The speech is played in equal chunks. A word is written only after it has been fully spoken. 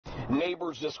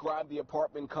Neighbors described the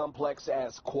apartment complex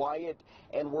as quiet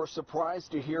and were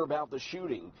surprised to hear about the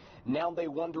shooting. Now they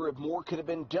wonder if more could have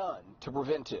been done to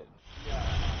prevent it.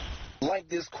 Like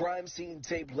this crime scene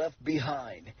tape left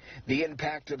behind, the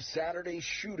impact of Saturday's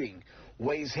shooting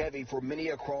weighs heavy for many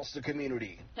across the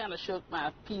community. Kind of shook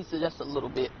my pieces just a little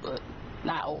bit, but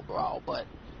not overall, but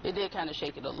it did kind of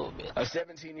shake it a little bit. A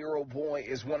 17-year-old boy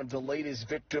is one of the latest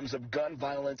victims of gun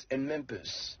violence in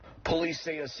Memphis. Police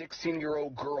say a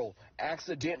 16-year-old girl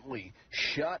accidentally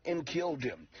shot and killed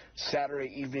him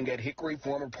Saturday evening at Hickory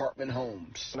Farm apartment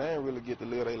homes. They didn't really get to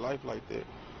live their life like that.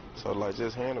 So,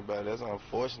 just hearing about it, that's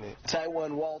unfortunate.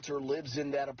 Taiwan Walter lives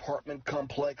in that apartment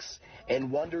complex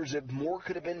and wonders if more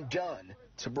could have been done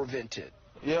to prevent it.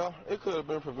 Yeah, it could have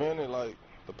been prevented,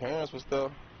 the parents was there,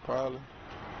 probably.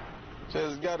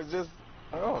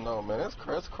 I don't know, man. That's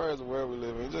crazy where we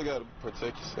live in. You just got to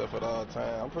protect yourself at all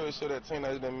times. I'm pretty sure that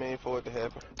teenager didn't mean for it to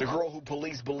happen. The girl who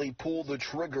police believe pulled the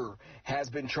trigger has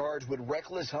been charged with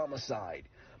reckless homicide.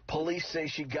 Police say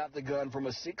she got the gun from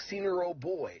a 16-year-old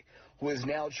boy who is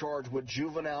now charged with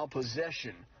juvenile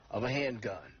possession of a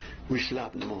handgun. We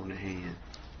slapped them on the hand,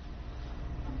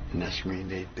 and that's when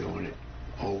they doing it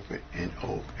over and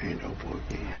over and over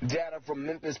again. Data from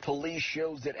Memphis Police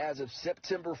shows that as of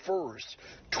September 1st,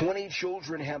 20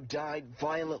 children have died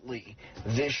violently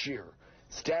this year.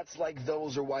 Stats like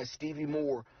those are why Stevie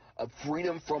Moore of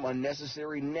Freedom from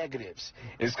Unnecessary Negatives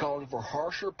is calling for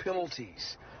harsher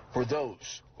penalties for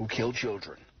those who kill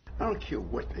children. I don't care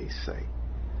what they say.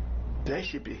 They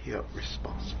should be held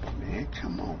responsible, man.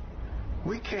 Come on.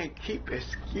 We can't keep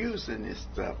excusing this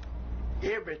stuff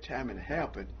every time it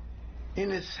happens.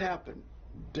 And it's happened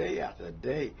day after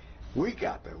day, week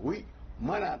after week,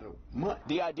 month after month.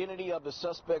 The identity of the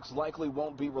suspects likely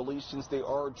won't be released since they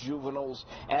are juveniles.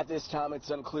 At this time, it's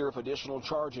unclear if additional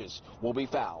charges will be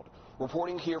filed.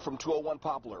 Reporting here from 201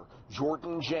 Poplar,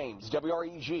 Jordan James,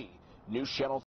 WREG, News Channel